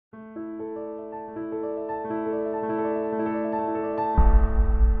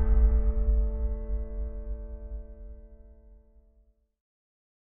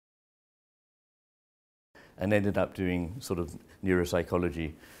and ended up doing sort of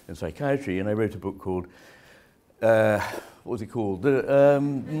neuropsychology and psychiatry. And I wrote a book called, what was it called? The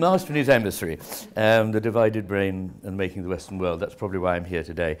Mastering His Hemisphere, The Divided Brain and Making the Western World. That's probably why I'm here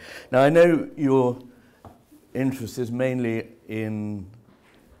today. Now, I know your interest is mainly in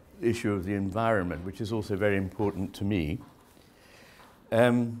the issue of the environment, which is also very important to me.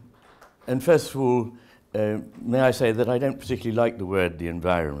 And first of all, may I say that I don't particularly like the word the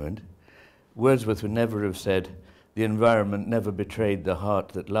environment. Wordsworth would never have said, the environment never betrayed the heart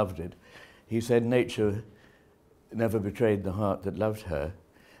that loved it. He said nature never betrayed the heart that loved her.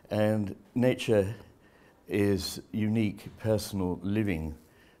 And nature is unique, personal living.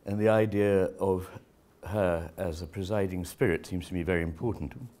 And the idea of her as a presiding spirit seems to me very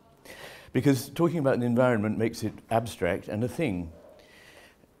important. Because talking about the environment makes it abstract and a thing.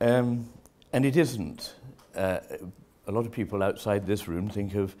 And it isn't. A lot of people outside this room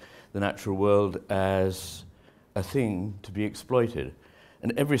think of the natural world as a thing to be exploited.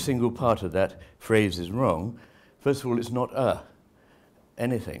 And every single part of that phrase is wrong. First of all, it's not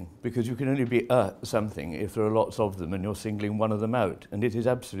anything, because you can only be something if there are lots of them and you're singling one of them out. And it is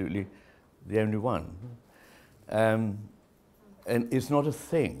absolutely the only one. And it's not a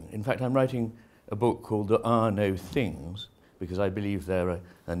thing. In fact, I'm writing a book called There Are No Things, because I believe they're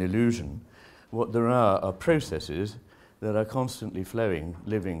an illusion. What there are processes that are constantly flowing,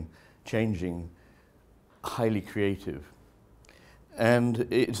 living, changing, highly creative. And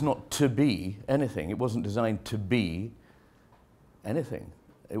it's not to be anything. It wasn't designed to be anything.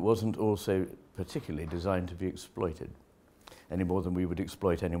 It wasn't also particularly designed to be exploited, any more than we would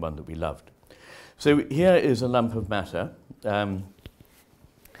exploit anyone that we loved. So here is a lump of matter.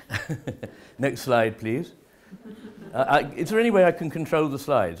 Next slide, please. Is there any way I can control the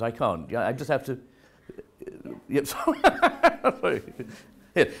slides? I can't. Yeah, I just have to... Yep, sorry.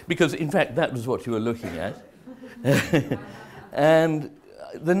 Yeah, because, in fact, that was what you were looking at. And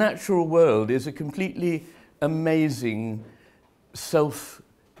the natural world is a completely amazing,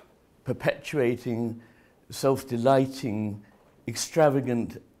 self-perpetuating, self-delighting,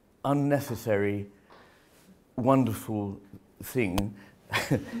 extravagant, unnecessary, wonderful thing,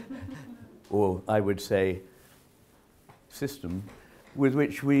 or I would say system, with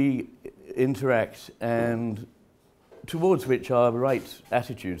which we interact and towards which our right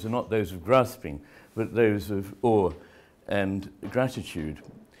attitudes are not those of grasping, but those of awe and gratitude.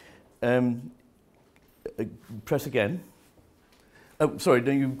 Press again. Oh, sorry,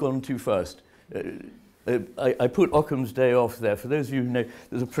 no, you've gone too fast. I put Occam's day off there. For those of you who know,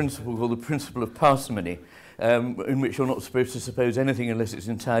 there's a principle called the principle of parsimony, in which you're not supposed to suppose anything unless it's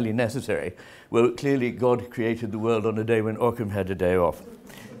entirely necessary. Well, clearly God created the world on a day when Occam had a day off.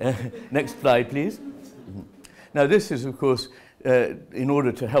 Next slide, please. Now, this is, of course, in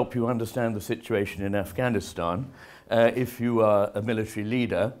order to help you understand the situation in Afghanistan. If you are a military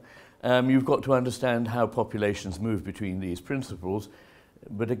leader, you've got to understand how populations move between these principles.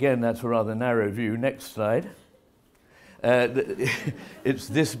 But again, that's a rather narrow view. Next slide. It's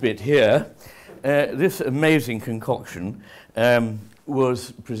this bit here. This amazing concoction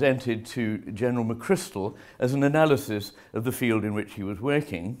was presented to General McChrystal as an analysis of the field in which he was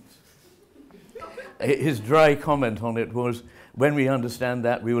working. His dry comment on it was, when we understand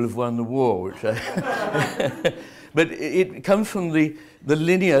that, we will have won the war. Which but it comes from the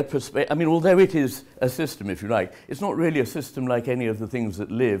linear perspective. I mean, although it is a system, if you like, it's not really a system like any of the things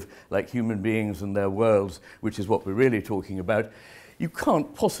that live, like human beings and their worlds, which is what we're really talking about. You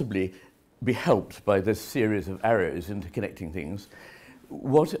can't possibly be helped by this series of arrows interconnecting things.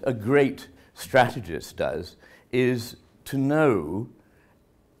 What a great strategist does is to know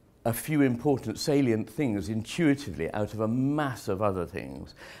a few important salient things intuitively out of a mass of other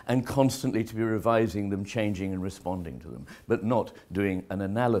things, and constantly to be revising them, changing and responding to them, but not doing an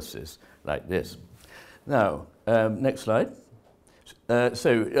analysis like this. Now, next slide. I'm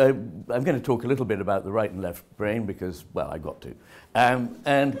going to talk a little bit about the right and left brain because, well, I got to.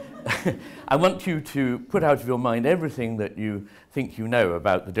 And I want you to put out of your mind everything that you think you know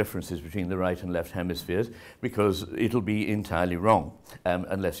about the differences between the right and left hemispheres, because it'll be entirely wrong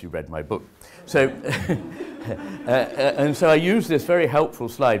unless you read my book. So, and so I use this very helpful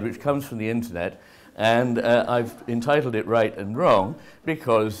slide, which comes from the internet, and I've entitled it Right and Wrong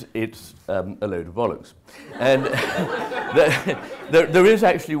because it's a load of bollocks. And there is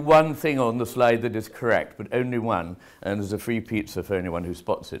actually one thing on the slide that is correct, but only one, and there's a free pizza for anyone who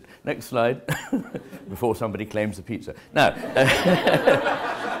spots it. Next slide, before somebody claims the pizza. Now,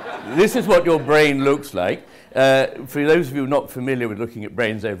 this is what your brain looks like. For those of you not familiar with looking at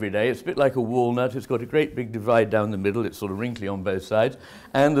brains every day, it's a bit like a walnut. It's got a great big divide down the middle. It's sort of wrinkly on both sides.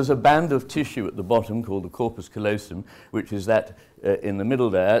 And there's a band of tissue at the bottom called the corpus callosum, which is that in the middle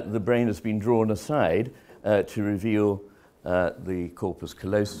there. The brain has been drawn aside to reveal the corpus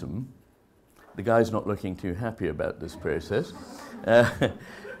callosum. The guy's not looking too happy about this process.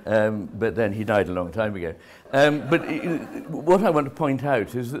 But then he died a long time ago. What I want to point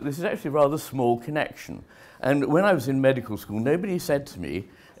out is that this is actually a rather small connection. And when I was in medical school, nobody said to me,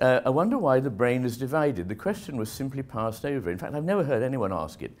 I wonder why the brain is divided. The question was simply passed over. In fact, I've never heard anyone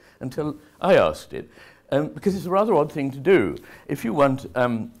ask it until I asked it. Because it's a rather odd thing to do. If you want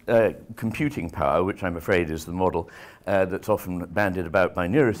computing power, which I'm afraid is the model that's often bandied about by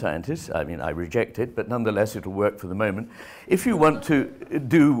neuroscientists, I mean, I reject it, but nonetheless it'll work for the moment. If you want to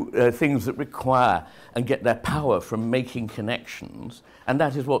do things that require and get their power from making connections, and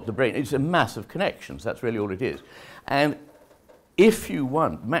that is what the brain, it's a mass of connections, that's really all it is. And if you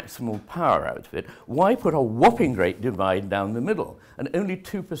want maximal power out of it, why put a whopping great divide down the middle? And only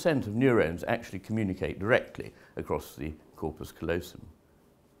 2% of neurons actually communicate directly across the corpus callosum.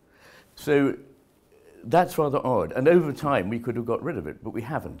 So that's rather odd. And over time, we could have got rid of it, but we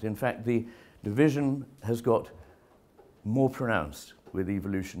haven't. In fact, the division has got more pronounced with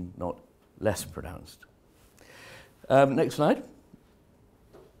evolution, not less pronounced. Next slide.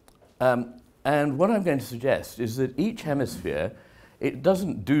 And what I'm going to suggest is that each hemisphere, it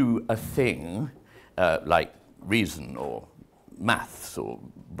doesn't do a thing like reason or maths or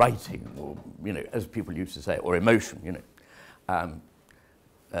writing or, you know, as people used to say, or emotion, you know.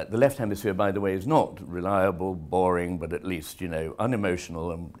 The left hemisphere, by the way, is not reliable, boring, but at least, you know,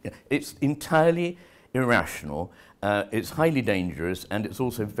 unemotional. And it's entirely irrational, it's highly dangerous, and it's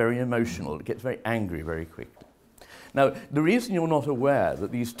also very emotional. It gets very angry very quickly. Now, the reason you're not aware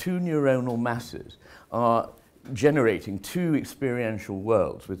that these two neuronal masses are generating two experiential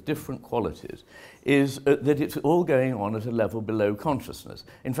worlds with different qualities is that it's all going on at a level below consciousness.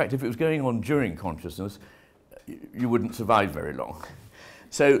 In fact, if it was going on during consciousness, you wouldn't survive very long.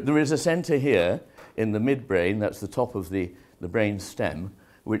 So there is a center here in the midbrain, that's the top of the brain stem,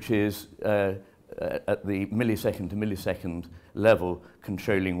 which is at the millisecond to millisecond level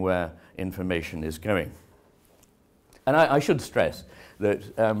controlling where information is going. And I should stress that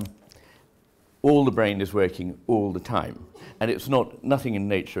all the brain is working all the time. And it's nothing in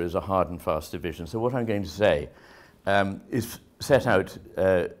nature is a hard and fast division. So what I'm going to say is set out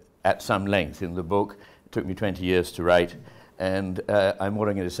at some length in the book. It took me 20 years to write. And what I'm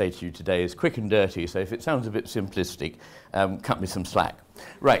going to say to you today is quick and dirty. So if it sounds a bit simplistic, cut me some slack.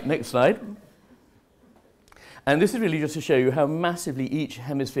 Right, next slide. And this is really just to show you how massively each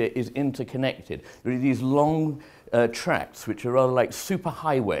hemisphere is interconnected. There are these long tracts, which are rather like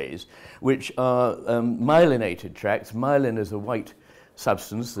superhighways, which are myelinated tracts. Myelin is a white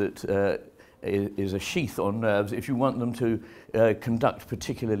substance that is a sheath on nerves if you want them to conduct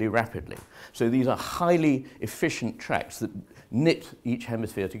particularly rapidly. So these are highly efficient tracts that knit each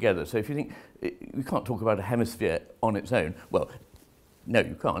hemisphere together. So if you think, you can't talk about a hemisphere on its own, well, no,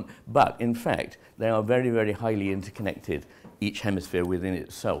 you can't, but in fact, they are very, very highly interconnected, each hemisphere within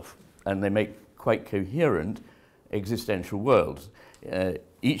itself, and they make quite coherent existential worlds.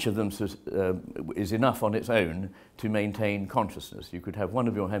 Each of them is enough on its own to maintain consciousness. You could have one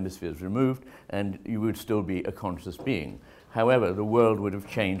of your hemispheres removed and you would still be a conscious being. However, the world would have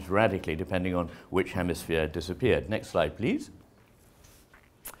changed radically depending on which hemisphere disappeared. Next slide, please.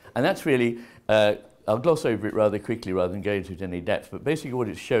 And that's really, I'll gloss over it rather quickly rather than go into it in any depth, but basically what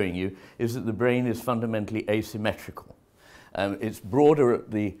it's showing you is that the brain is fundamentally asymmetrical. It's broader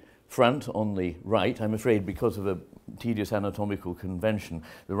at the front on the right. I'm afraid because of a tedious anatomical convention,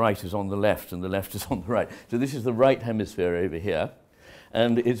 the right is on the left and the left is on the right. So this is the right hemisphere over here.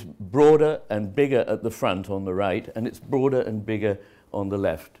 And it's broader and bigger at the front on the right, and it's broader and bigger on the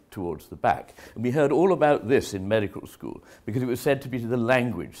left towards the back. And we heard all about this in medical school because it was said to be the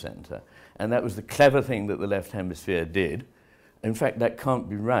language center. And that was the clever thing that the left hemisphere did. In fact, that can't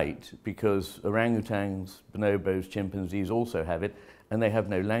be right because orangutans, bonobos, chimpanzees also have it, and they have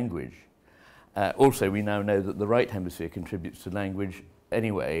no language. Also, we now know that the right hemisphere contributes to language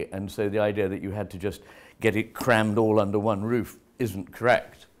anyway, and so the idea that you had to just get it crammed all under one roof isn't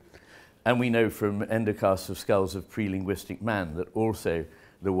correct. And we know from endocasts of skulls of pre-linguistic man that also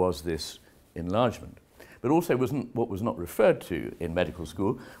there was this enlargement. But also what was not referred to in medical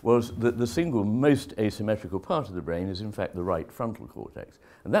school was that the single most asymmetrical part of the brain is in fact the right frontal cortex.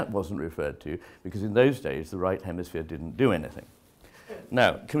 And that wasn't referred to because in those days the right hemisphere didn't do anything.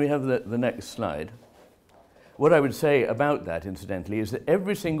 Now, can we have the next slide? What I would say about that, incidentally, is that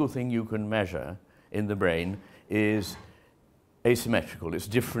every single thing you can measure in the brain is asymmetrical. It's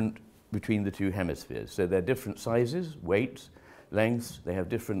different between the two hemispheres. So they're different sizes, weights, lengths. They have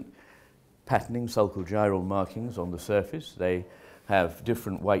different patterning, sulcal gyral markings on the surface. They have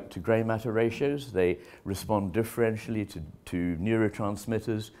different white to grey matter ratios. They respond differentially to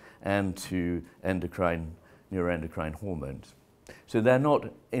neurotransmitters and to neuroendocrine hormones. So they're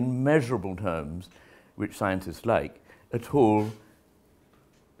not, in measurable terms, which scientists like, at all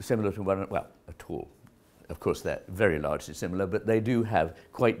similar to one, well, at all. Of course, they're very largely similar, but they do have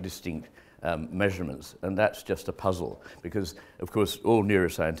quite distinct measurements, and that's just a puzzle because, of course, all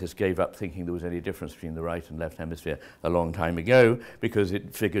neuroscientists gave up thinking there was any difference between the right and left hemisphere a long time ago because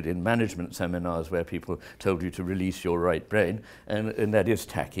it figured in management seminars where people told you to release your right brain, and that is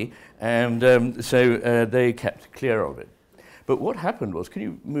tacky, and so they kept clear of it. But what happened was, can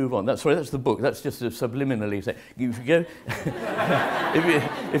you move on? Sorry, that's the book. That's just a subliminally say. If you go,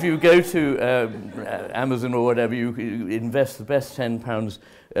 if you go to Amazon or whatever, you invest the best £10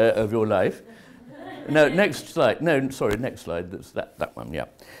 of your life. No, next slide. No, sorry, next slide. That's that one. Yeah.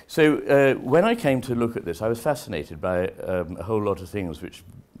 So when I came to look at this, I was fascinated by a whole lot of things, which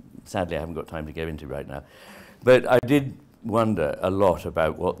sadly I haven't got time to go into right now. But I did wonder a lot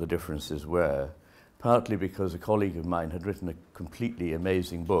about what the differences were. Partly because a colleague of mine had written a completely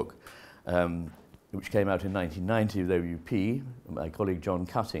amazing book, which came out in 1990 with OUP, my colleague John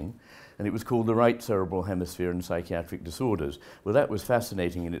Cutting, and it was called The Right Cerebral Hemisphere and Psychiatric Disorders. Well, that was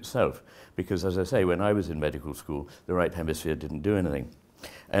fascinating in itself, because, as I say, when I was in medical school, the right hemisphere didn't do anything.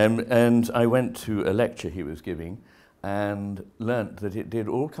 And I went to a lecture he was giving and learnt that it did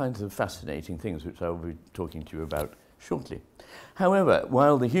all kinds of fascinating things, which I will be talking to you about shortly. However,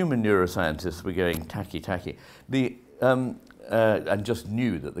 while the human neuroscientists were going tacky, and just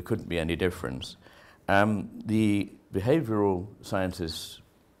knew that there couldn't be any difference, the behavioral scientists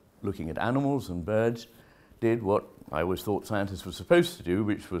looking at animals and birds did what I always thought scientists were supposed to do,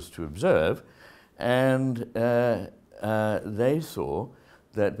 which was to observe, and they saw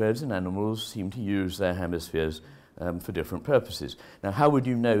that birds and animals seem to use their hemispheres for different purposes. Now, how would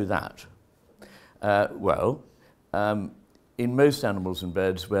you know that? In most animals and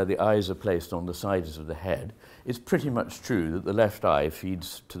birds where the eyes are placed on the sides of the head, it's pretty much true that the left eye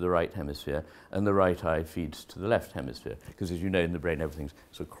feeds to the right hemisphere and the right eye feeds to the left hemisphere. Because as you know, in the brain, everything's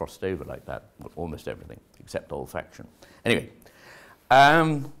sort of crossed over like that, well, almost everything, except olfaction. Anyway,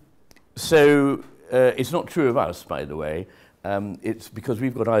 it's not true of us, by the way. It's because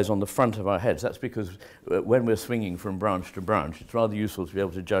we've got eyes on the front of our heads. That's because when we're swinging from branch to branch, it's rather useful to be able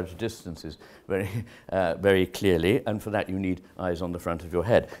to judge distances very clearly, and for that you need eyes on the front of your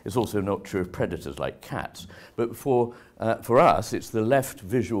head. It's also not true of predators like cats. But for us, it's the left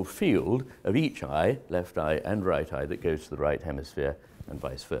visual field of each eye, left eye and right eye, that goes to the right hemisphere and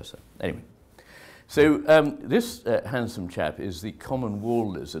vice versa. Anyway. So this handsome chap is the common wall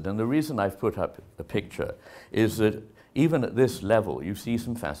lizard, and the reason I've put up a picture is that even at this level, you see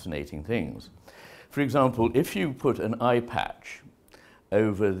some fascinating things. For example, if you put an eye patch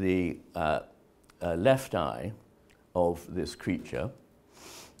over the left eye of this creature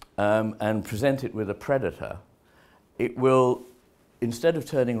and present it with a predator, it will, instead of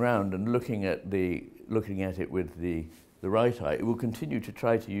turning around and looking at it with the right eye, it will continue to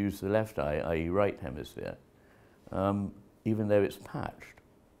try to use the left eye, i.e. right hemisphere, even though it's patched.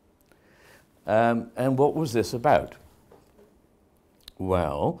 And what was this about?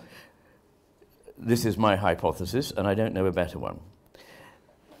 Well, this is my hypothesis, and I don't know a better one.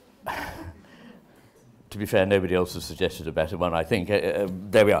 To be fair, nobody else has suggested a better one, I think.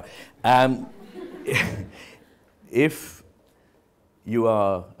 There we are. If you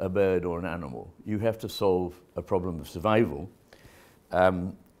are a bird or an animal, you have to solve a problem of survival,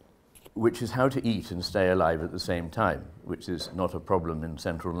 which is how to eat and stay alive at the same time, which is not a problem in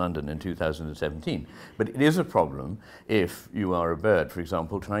central London in 2017. But it is a problem if you are a bird, for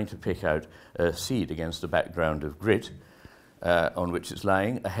example, trying to pick out a seed against a background of grit on which it's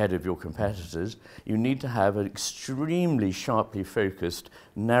lying ahead of your competitors. You need to have an extremely sharply focused,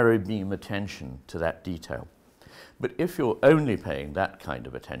 narrow beam attention to that detail. But if you're only paying that kind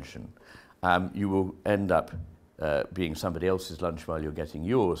of attention, you will end up being somebody else's lunch while you're getting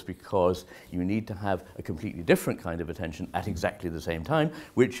yours, because you need to have a completely different kind of attention at exactly the same time,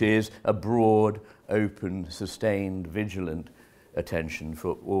 which is a broad, open, sustained, vigilant attention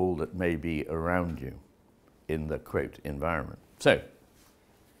for all that may be around you in the, quote, environment. So,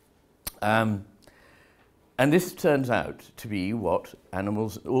 and this turns out to be what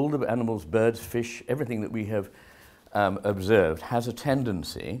animals, all the animals, birds, fish, everything that we have observed has a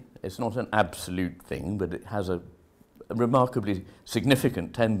tendency. It's not an absolute thing, but it has a remarkably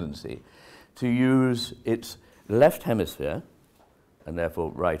significant tendency to use its left hemisphere, and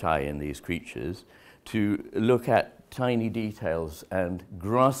therefore right eye in these creatures, to look at tiny details and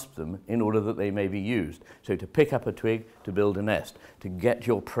grasp them in order that they may be used. So to pick up a twig, to build a nest, to get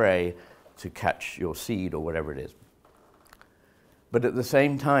your prey, to catch your seed or whatever it is. But at the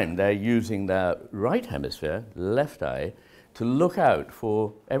same time, they're using their right hemisphere, left eye, to look out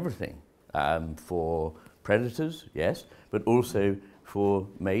for everything, for predators, yes, but also for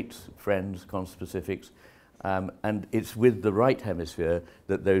mates, friends, conspecifics, and it's with the right hemisphere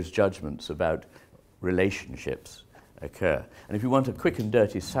that those judgments about relationships occur. And if you want a quick and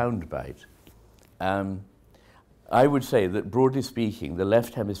dirty soundbite, I would say that broadly speaking, the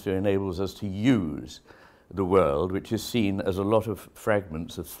left hemisphere enables us to use the world, which is seen as a lot of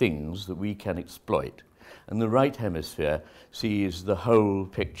fragments of things that we can exploit. And the right hemisphere sees the whole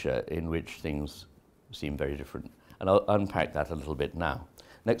picture in which things seem very different. And I'll unpack that a little bit now.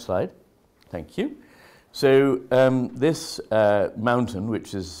 Next slide. Thank you. So this mountain,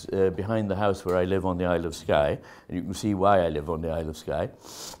 which is behind the house where I live on the Isle of Skye, and you can see why I live on the Isle of Skye,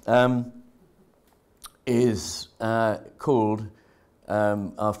 is called,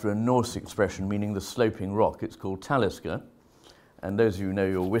 after a Norse expression meaning the sloping rock. It's called Talisker. And those of you who know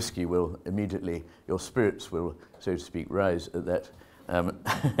your whiskey will immediately, your spirits will, so to speak, rise at that,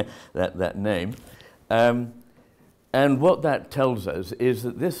 that name. And what that tells us is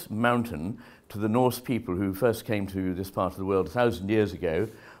that this mountain, to the Norse people who first came to this part of the world 1,000 years ago,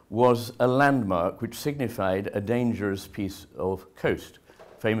 was a landmark which signified a dangerous piece of coast,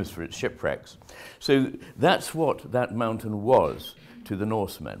 famous for its shipwrecks. So that's what that mountain was to the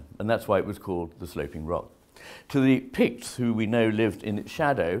Norsemen, and that's why it was called the Sloping Rock. To the Picts, who we know lived in its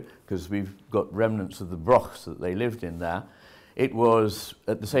shadow, because we've got remnants of the brochs that they lived in there, it was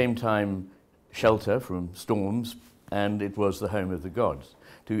at the same time shelter from storms, and it was the home of the gods.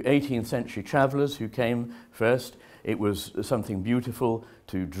 To 18th century travellers who came first, it was something beautiful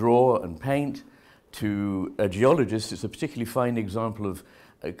to draw and paint. To a geologist, it's a particularly fine example of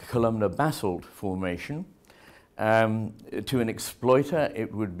a columnar basalt formation. To an exploiter,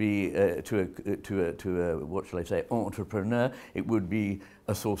 it would be, to a what shall I say, entrepreneur, it would be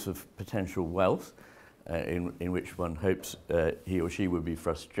a source of potential wealth in which one hopes he or she would be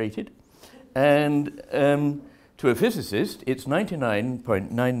frustrated. And to a physicist, it's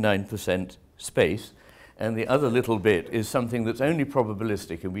 99.99% space, and the other little bit is something that's only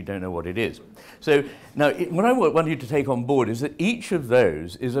probabilistic and we don't know what it is. So now, what I want you to take on board is that each of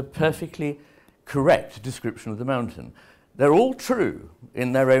those is a perfectly correct description of the mountain. They're all true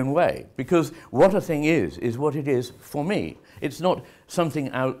in their own way, because what a thing is what it is for me. It's not something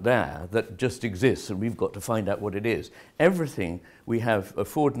out there that just exists and we've got to find out what it is. Everything, we have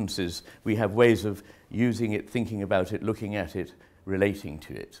affordances, we have ways of using it, thinking about it, looking at it, relating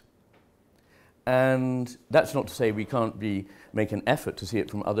to it. And that's not to say we can't make an effort to see it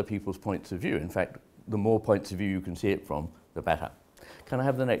from other people's points of view. In fact, the more points of view you can see it from, the better. Can I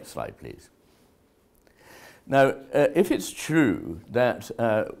have the next slide, please? Now, if it's true that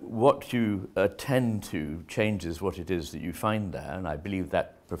what you attend to changes what it is that you find there, and I believe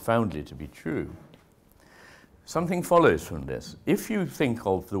that profoundly to be true, something follows from this. If you think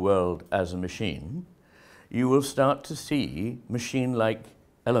of the world as a machine, you will start to see machine-like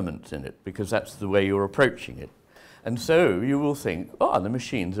elements in it, because that's the way you're approaching it. And so you will think, oh, the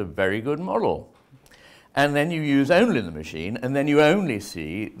machine's a very good model. And then you use only the machine, and then you only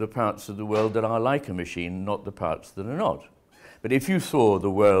see the parts of the world that are like a machine, not the parts that are not. But if you saw the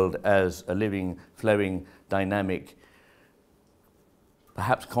world as a living, flowing, dynamic,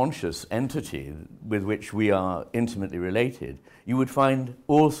 perhaps conscious entity with which we are intimately related, you would find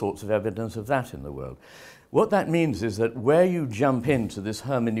all sorts of evidence of that in the world. What that means is that where you jump into this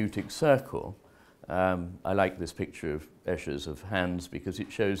hermeneutic circle, I like this picture of Escher's of hands because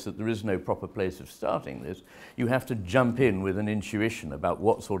it shows that there is no proper place of starting this. You have to jump in with an intuition about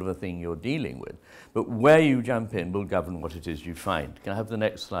what sort of a thing you're dealing with. But where you jump in will govern what it is you find. Can I have the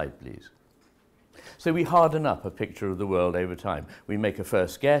next slide, please? So we harden up a picture of the world over time. We make a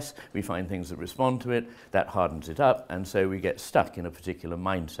first guess, we find things that respond to it, that hardens it up, and so we get stuck in a particular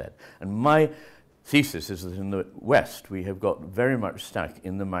mindset. And my thesis is that in the West, we have got very much stuck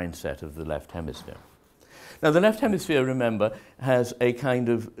in the mindset of the left hemisphere. Now, the left hemisphere, remember, has a kind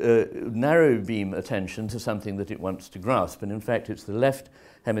of narrow beam attention to something that it wants to grasp. And in fact, it's the left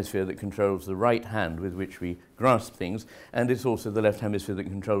hemisphere that controls the right hand with which we grasp things. And it's also the left hemisphere that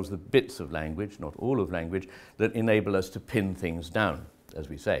controls the bits of language, not all of language, that enable us to pin things down, as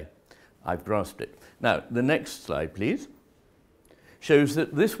we say. I've grasped it. Now, the next slide, please, shows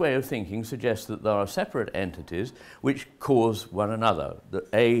that this way of thinking suggests that there are separate entities which cause one another, that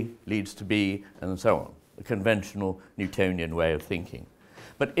A leads to B, and so on, a conventional Newtonian way of thinking.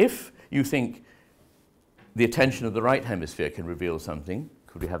 But if you think the attention of the right hemisphere can reveal something,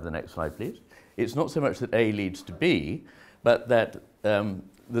 could we have the next slide, please? It's not so much that A leads to B, but that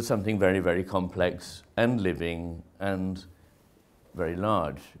there's something very, very complex and living and very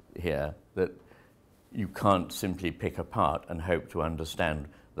large here that you can't simply pick apart and hope to understand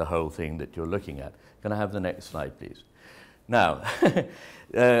the whole thing that you're looking at. Can I have the next slide, please? Now,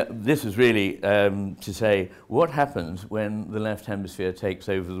 this is really to say, what happens when the left hemisphere takes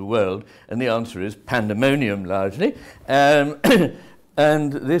over the world? And the answer is pandemonium, largely.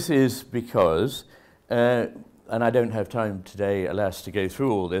 And this is because, and I don't have time today, alas, to go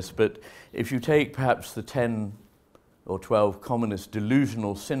through all this, but if you take perhaps the 10 or 12 commonest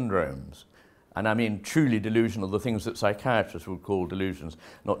delusional syndromes, and I mean truly delusional, the things that psychiatrists would call delusions,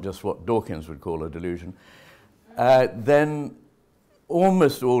 not just what Dawkins would call a delusion, then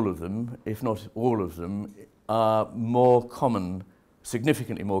almost all of them, if not all of them, are more common,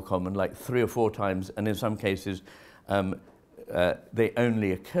 significantly more common, like 3 or 4 times, and in some cases they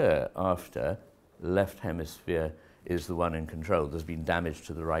only occur after the left hemisphere is the one in control. There's been damage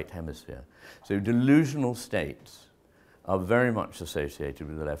to the right hemisphere. So delusional states are very much associated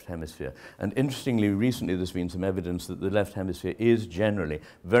with the left hemisphere. And interestingly, recently there's been some evidence that the left hemisphere is generally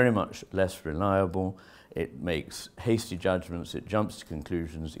very much less reliable. It makes hasty judgments, it jumps to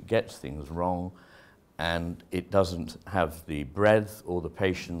conclusions, it gets things wrong, and it doesn't have the breadth or the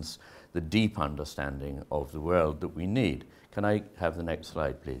patience, the deep understanding of the world that we need. Can I have the next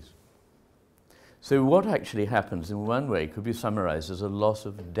slide, please? So what actually happens in one way could be summarized as a loss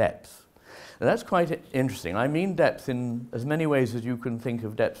of depth. Now that's quite interesting. I mean depth in as many ways as you can think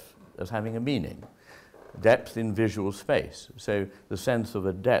of depth as having a meaning. Depth in visual space. So the sense of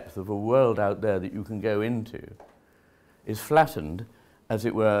a depth of a world out there that you can go into is flattened, as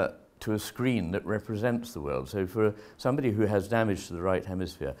it were, to a screen that represents the world. So for somebody who has damage to the right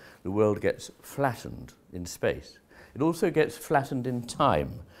hemisphere, the world gets flattened in space. It also gets flattened in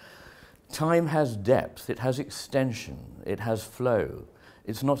time. Time has depth, it has extension, it has flow.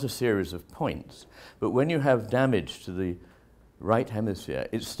 It's not a series of points. But when you have damage to the right hemisphere,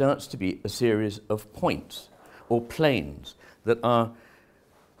 it starts to be a series of points or planes that are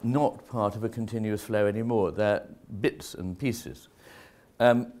not part of a continuous flow anymore. They're bits and pieces.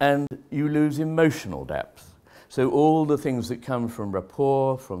 And you lose emotional depth. So all the things that come from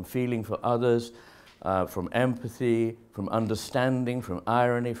rapport, from feeling for others, from empathy, from understanding, from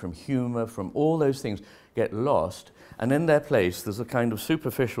irony, from humor, from all those things get lost, and in their place there's a kind of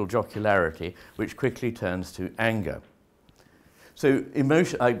superficial jocularity which quickly turns to anger. So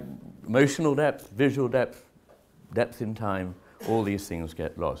emotional depth, visual depth, depth in time, all these things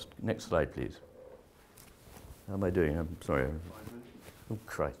get lost. Next slide, please. How am I doing? I'm sorry. Oh,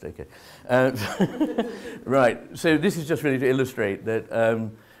 Christ, okay. Right, so this is just really to illustrate that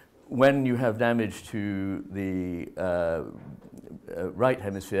when you have damage to the right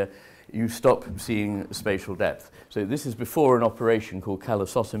hemisphere, you stop seeing spatial depth. So this is before an operation called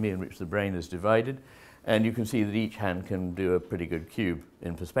callosotomy, in which the brain is divided, and you can see that each hand can do a pretty good cube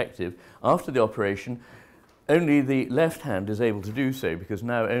in perspective. After the operation, only the left hand is able to do so, because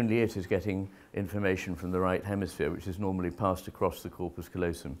now only it is getting information from the right hemisphere, which is normally passed across the corpus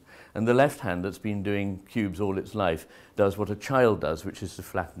callosum. And the left hand, that's been doing cubes all its life, does what a child does, which is to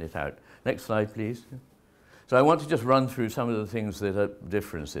flatten it out. Next slide, please. So I want to just run through some of the things that are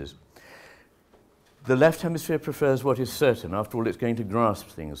differences. The left hemisphere prefers what is certain. After all, it's going to grasp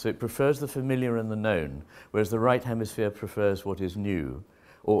things. So it prefers the familiar and the known, whereas the right hemisphere prefers what is new.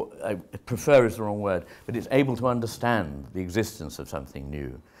 Or prefer is the wrong word, but it's able to understand the existence of something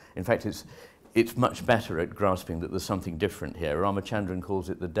new. In fact, it's much better at grasping that there's something different here. Ramachandran calls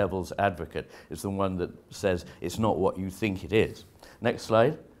it the devil's advocate. It's the one that says it's not what you think it is. Next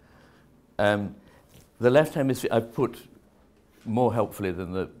slide. The left hemisphere, I've put more helpfully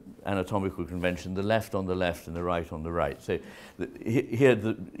than the anatomical convention, the left on the left and the right on the right. So here,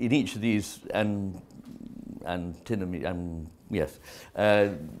 in each of these antinomy, yes,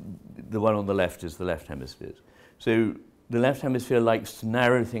 the one on the left is the left hemisphere. So the left hemisphere likes to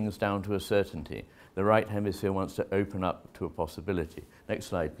narrow things down to a certainty. The right hemisphere wants to open up to a possibility. Next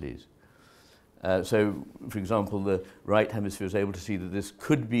slide, please. So, for example, the right hemisphere is able to see that this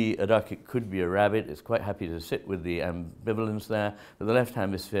could be a duck, it could be a rabbit. It's quite happy to sit with the ambivalence there. But the left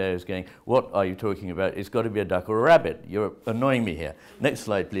hemisphere is going, what are you talking about? It's got to be a duck or a rabbit. You're annoying me here. Next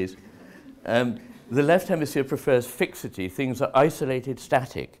slide, please. The left hemisphere prefers fixity. Things are isolated,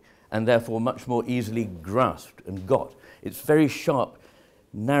 static, and therefore much more easily grasped and got. It's very sharp,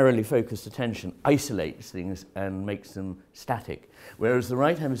 narrowly focused attention isolates things and makes them static, whereas the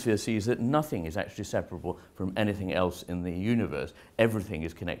right hemisphere sees that nothing is actually separable from anything else in the universe. Everything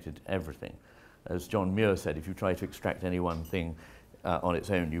is connected to everything. As John Muir said, if you try to extract any one thing on its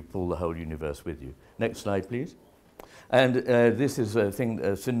own, you pull the whole universe with you. Next slide, please. And this is a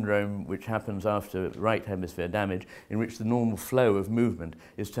syndrome which happens after right hemisphere damage, in which the normal flow of movement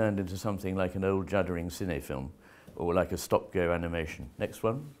is turned into something like an old juddering cinefilm, or like a stop-go animation. Next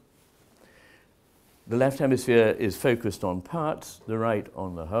one. The left hemisphere is focused on parts, the right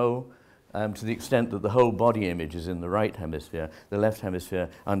on the whole. To the extent that the whole body image is in the right hemisphere, the left hemisphere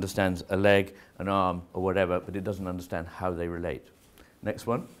understands a leg, an arm, or whatever, but it doesn't understand how they relate. Next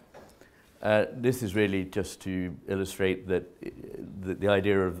one. This is really just to illustrate that the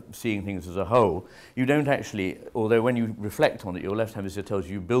idea of seeing things as a whole. You don't actually, although when you reflect on it, your left hemisphere tells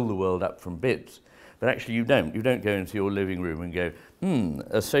you build the world up from bits, but actually you don't. You don't go into your living room and go,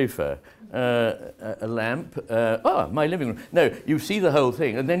 a sofa, a lamp, my living room. No, you see the whole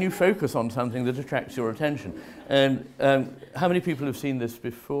thing, and then you focus on something that attracts your attention. And how many people have seen this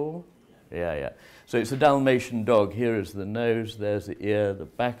before? Yeah. So it's a Dalmatian dog. Here is the nose, there's the ear, the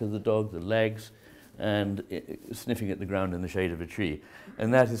back of the dog, the legs, and sniffing at the ground in the shade of a tree.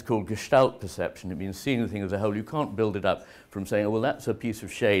 And that is called gestalt perception. It means seeing the thing as a whole. You can't build it up from saying, oh, well, that's a piece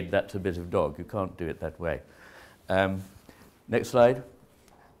of shade, that's a bit of dog. You can't do it that way. Next slide.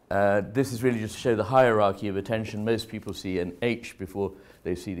 This is really just to show the hierarchy of attention. Most people see an H before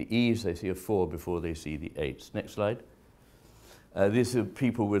they see the E's. They see a 4 before they see the 8's. Next slide. These are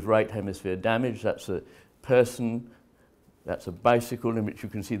people with right hemisphere damage. That's a person, that's a bicycle in which you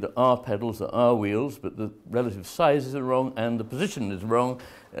can see the R pedals, the R wheels, but the relative sizes are wrong and the position is wrong.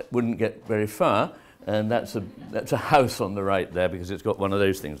 It wouldn't get very far. And that's a house on the right there because it's got one of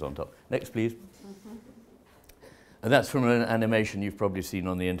those things on top. Next, please. And that's from an animation you've probably seen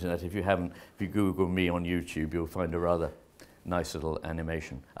on the internet. If you haven't, if you Google me on YouTube, you'll find a rather nice little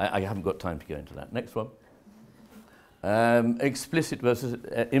animation. I haven't got time to go into that. Next one. Explicit versus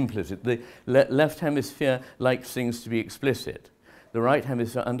implicit. The left hemisphere likes things to be explicit. The right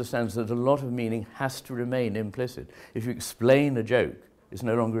hemisphere understands that a lot of meaning has to remain implicit. If you explain a joke, it's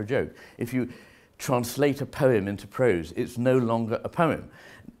no longer a joke. If you translate a poem into prose, it's no longer a poem.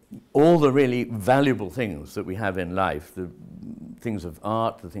 All the really valuable things that we have in life, the things of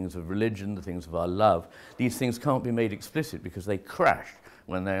art, the things of religion, the things of our love, these things can't be made explicit because they crash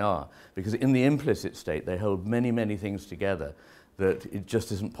when they are. Because in the implicit state, they hold many, many things together that it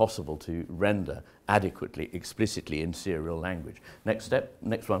just isn't possible to render adequately, explicitly in serial language. Next step,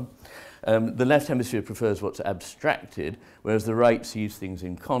 next one. The left hemisphere prefers what's abstracted, whereas the right sees things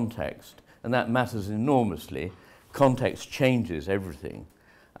in context. And that matters enormously. Context changes everything.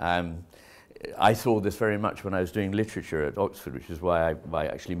 I saw this very much when I was doing literature at Oxford, which is why I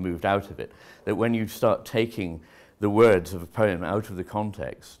actually moved out of it. That when you start taking the words of a poem out of the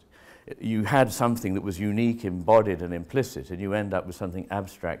context, you had something that was unique, embodied, and implicit, and you end up with something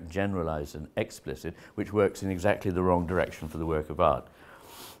abstract, generalized, and explicit, which works in exactly the wrong direction for the work of art.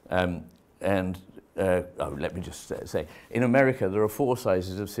 Let me just say, in America, there are 4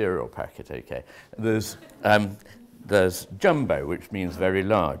 sizes of cereal packet, okay? There's jumbo, which means very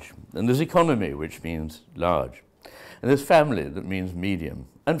large, and there's economy, which means large, and there's family, that means medium,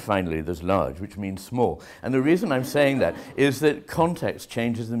 and finally there's large, which means small. And the reason I'm saying that is that context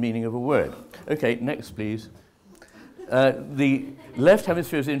changes the meaning of a word. Okay, next please. The left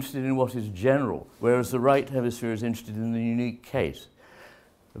hemisphere is interested in what is general, whereas the right hemisphere is interested in the unique case.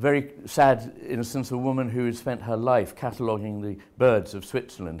 A very sad instance, a woman who had spent her life cataloguing the birds of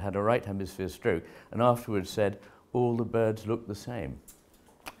Switzerland had a right hemisphere stroke, and afterwards said, all the birds look the same.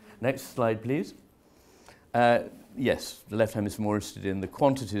 Next slide, please. Yes, the left hemisphere is more interested in the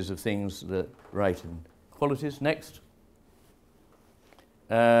quantities of things, the right in qualities. Next.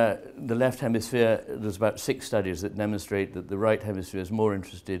 The left hemisphere, there's about 6 studies that demonstrate that the right hemisphere is more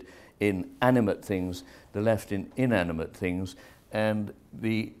interested in animate things, the left in inanimate things, and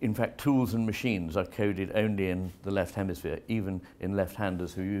in fact, tools and machines are coded only in the left hemisphere, even in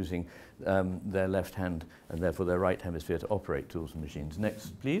left-handers who are using their left hand and therefore their right hemisphere to operate tools and machines.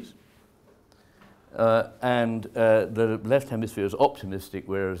 Next, please. The left hemisphere is optimistic,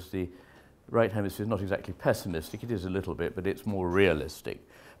 whereas the right hemisphere is not exactly pessimistic. It is a little bit, but it's more realistic.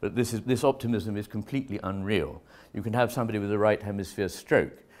 But this optimism is completely unreal. You can have somebody with a right hemisphere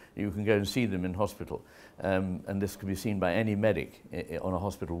stroke. You can go and see them in hospital, and this can be seen by any medic on a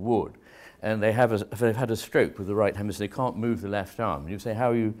hospital ward. And they've had a stroke with the right hemisphere. They can't move the left arm. You say,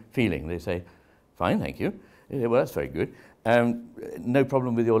 how are you feeling? They say, fine, thank you. You say, well, that's very good. No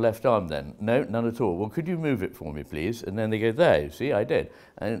problem with your left arm then? No, none at all. Well, could you move it for me, please? And then they go, there, you see, I did.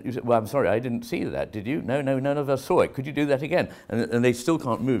 And you say, well, I'm sorry, I didn't see that, did you? No, none of us saw it. Could you do that again? And they still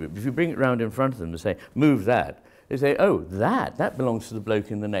can't move it. But if you bring it round in front of them and say, move that, they say, oh, that belongs to the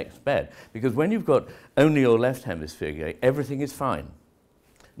bloke in the next bed. Because when you've got only your left hemisphere going, everything is fine.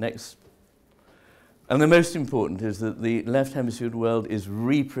 Next. And the most important is that the left hemisphere world is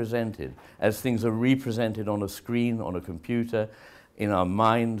represented as things are represented on a screen, on a computer, in our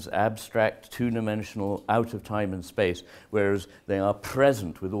minds, abstract, two-dimensional, out of time and space, whereas they are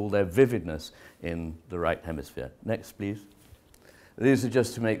present with all their vividness in the right hemisphere. Next, please. These are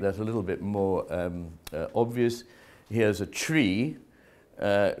just to make that a little bit more obvious. Here's a tree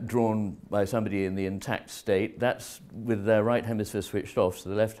drawn by somebody in the intact state. That's with their right hemisphere switched off, so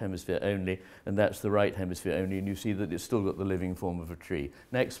the left hemisphere only, and that's the right hemisphere only, and you see that it's still got the living form of a tree.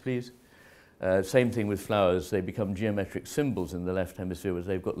 Next, please. Same thing with flowers. They become geometric symbols in the left hemisphere, whereas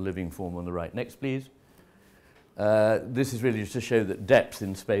they've got the living form on the right. Next, please. This is really just to show that depth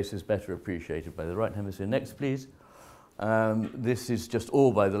in space is better appreciated by the right hemisphere. Next, please. This is just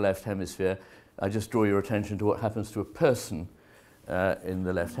all by the left hemisphere. I just draw your attention to what happens to a person in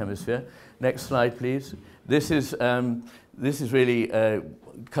the left hemisphere. Next slide, please. This is really,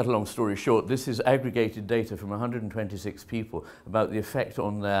 cut a long story short, this is aggregated data from 126 people about the effect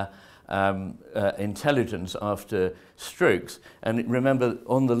on their intelligence after strokes. And remember,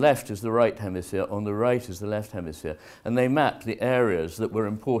 on the left is the right hemisphere, on the right is the left hemisphere. And they map the areas that were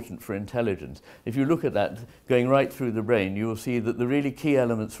important for intelligence. If you look at that, going right through the brain, you will see that the really key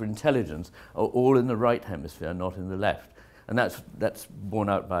elements for intelligence are all in the right hemisphere, not in the left. And that's borne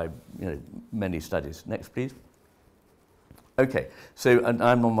out by many studies. Next, please. Okay, so and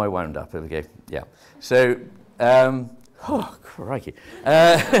I'm on my wound up. Okay, yeah. So, oh, crikey.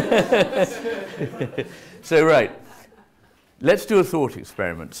 So, right, let's do a thought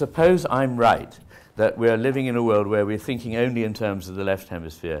experiment. Suppose I'm right, that we're living in a world where we're thinking only in terms of the left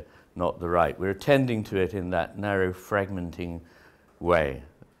hemisphere, not the right. We're attending to it in that narrow, fragmenting way,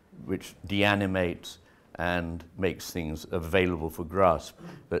 which deanimates and makes things available for grasp,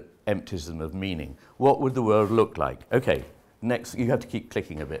 but empties them of meaning. What would the world look like? Okay, next, you have to keep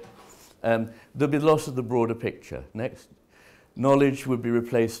clicking a bit. There'll be loss of the broader picture. Next. Knowledge would be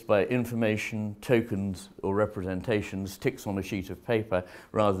replaced by information, tokens or representations, ticks on a sheet of paper,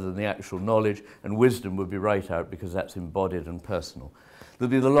 rather than the actual knowledge, and wisdom would be right out because that's embodied and personal. There'll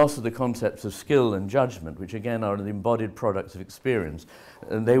be the loss of the concepts of skill and judgment, which again are the embodied products of experience,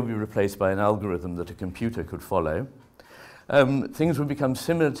 and they will be replaced by an algorithm that a computer could follow. Things would become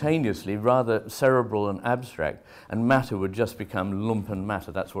simultaneously rather cerebral and abstract, and matter would just become lumpen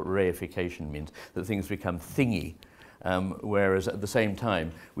matter. That's what reification means, that things become thingy, whereas at the same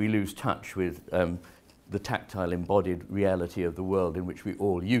time we lose touch with the tactile embodied reality of the world in which we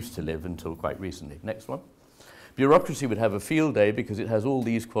all used to live until quite recently. Next one. Bureaucracy would have a field day because it has all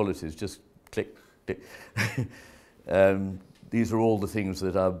these qualities. Just click, click. These are all the things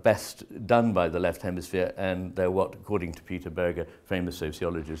that are best done by the left hemisphere, and they're what, according to Peter Berger, famous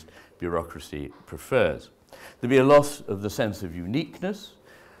sociologist, bureaucracy prefers. There'd be a loss of the sense of uniqueness,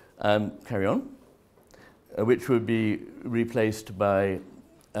 carry on, which would be replaced by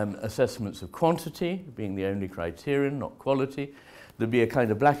assessments of quantity being the only criterion, not quality. There'd be a kind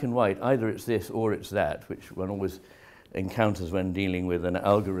of black and white, either it's this or it's that, which one always encounters when dealing with an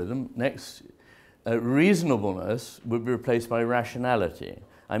algorithm. Next, reasonableness would be replaced by rationality.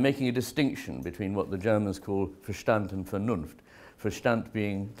 I'm making a distinction between what the Germans call Verstand and Vernunft. Verstand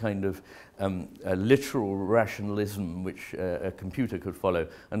being kind of a literal rationalism which a computer could follow,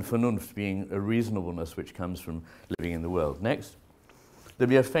 and Vernunft being a reasonableness which comes from living in the world. Next. There'd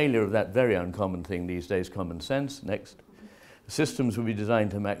be a failure of that very uncommon thing these days, common sense. Next. Systems would be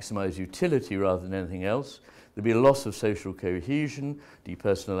designed to maximize utility rather than anything else. There'd be a loss of social cohesion,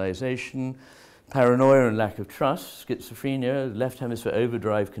 depersonalization, paranoia and lack of trust, schizophrenia, left hemisphere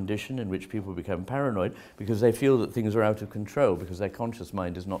overdrive condition in which people become paranoid because they feel that things are out of control because their conscious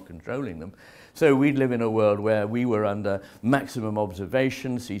mind is not controlling them. So we'd live in a world where we were under maximum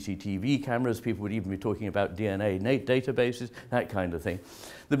observation, CCTV cameras, people would even be talking about DNA databases, that kind of thing.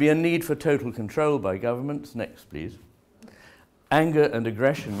 There'd be a need for total control by governments. Next, please. Anger and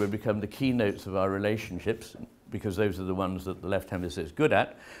aggression would become the keynotes of our relationships because those are the ones that the left hemisphere is good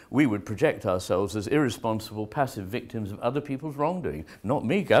at. We would project ourselves as irresponsible, passive victims of other people's wrongdoing. Not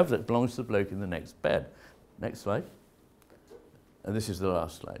me, Gov, that belongs to the bloke in the next bed. Next slide. And this is the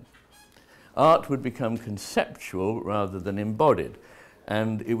last slide. Art would become conceptual rather than embodied.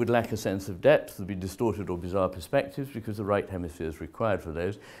 and it would lack a sense of depth. There'd be distorted or bizarre perspectives because the right hemisphere is required for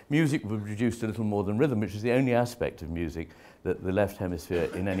those. Music would produce a little more than rhythm, which is the only aspect of music that the left hemisphere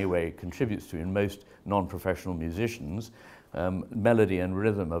in any way contributes to in most non-professional musicians. Melody and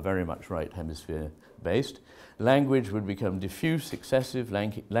rhythm are very much right hemisphere based. Language would become diffuse, excessive,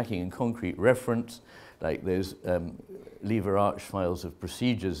 lacking in concrete reference, like those lever arch files of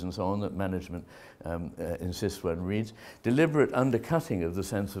procedures and so on that management insists one reads. Deliberate undercutting of the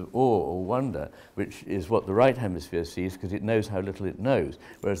sense of awe or wonder, which is what the right hemisphere sees because it knows how little it knows,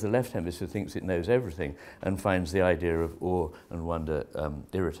 whereas the left hemisphere thinks it knows everything and finds the idea of awe and wonder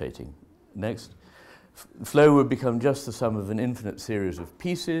irritating. Next. Flow would become just the sum of an infinite series of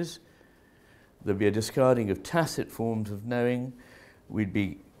pieces. There'd be a discarding of tacit forms of knowing. We'd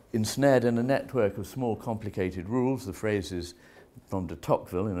be ensnared in a network of small, complicated rules. The phrase is from de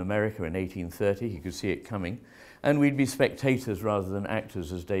Tocqueville in America in 1830. He could see it coming. And we'd be spectators rather than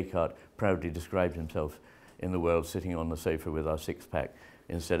actors, as Descartes proudly described himself in the world, sitting on the sofa with our six-pack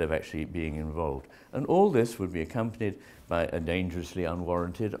instead of actually being involved. And all this would be accompanied by a dangerously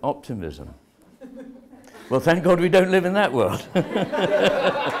unwarranted optimism. Well, thank God we don't live in that world.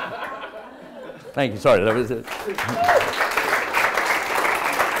 Thank you. Sorry, that was it.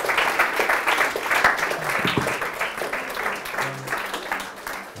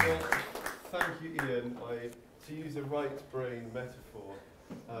 Thank you, Iain. To use a right brain metaphor,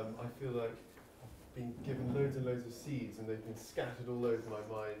 I feel like I've been given loads and loads of seeds and they've been scattered all over my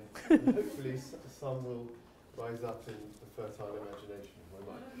mind. And hopefully some will rise up in the fertile imagination of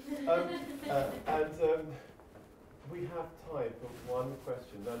my mind. We have time for one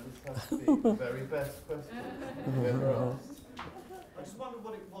question. Now this has to be the very best question ever asked. I just wondered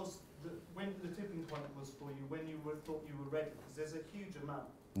what it was, when the tipping point was for you, when you thought you were ready, because there's a huge amount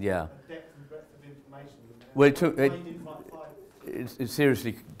of depth and breadth of information. Well, it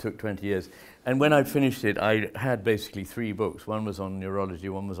seriously took 20 years. And when I finished it, I had basically 3 books. One was on neurology,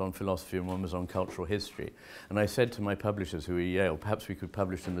 one was on philosophy, and one was on cultural history. And I said to my publishers, who were Yale, perhaps we could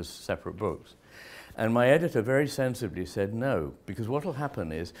publish them as separate books. And my editor very sensibly said no, because what will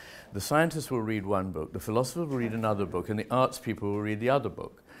happen is the scientists will read one book, the philosophers will read another book, and the arts people will read the other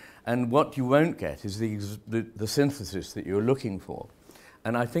book. And what you won't get is the synthesis that you're looking for.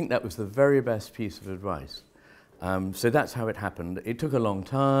 And I think that was the very best piece of advice. So that's how it happened. It took a long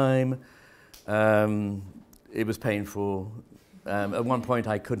time. It was painful. At one point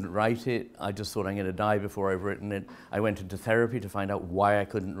I couldn't write it. I just thought I'm going to die before I've written it. I went into therapy to find out why I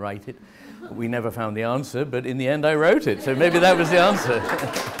couldn't write it. We never found the answer, but in the end I wrote it, so maybe that was the answer.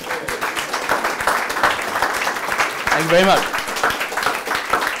 Thank you very much.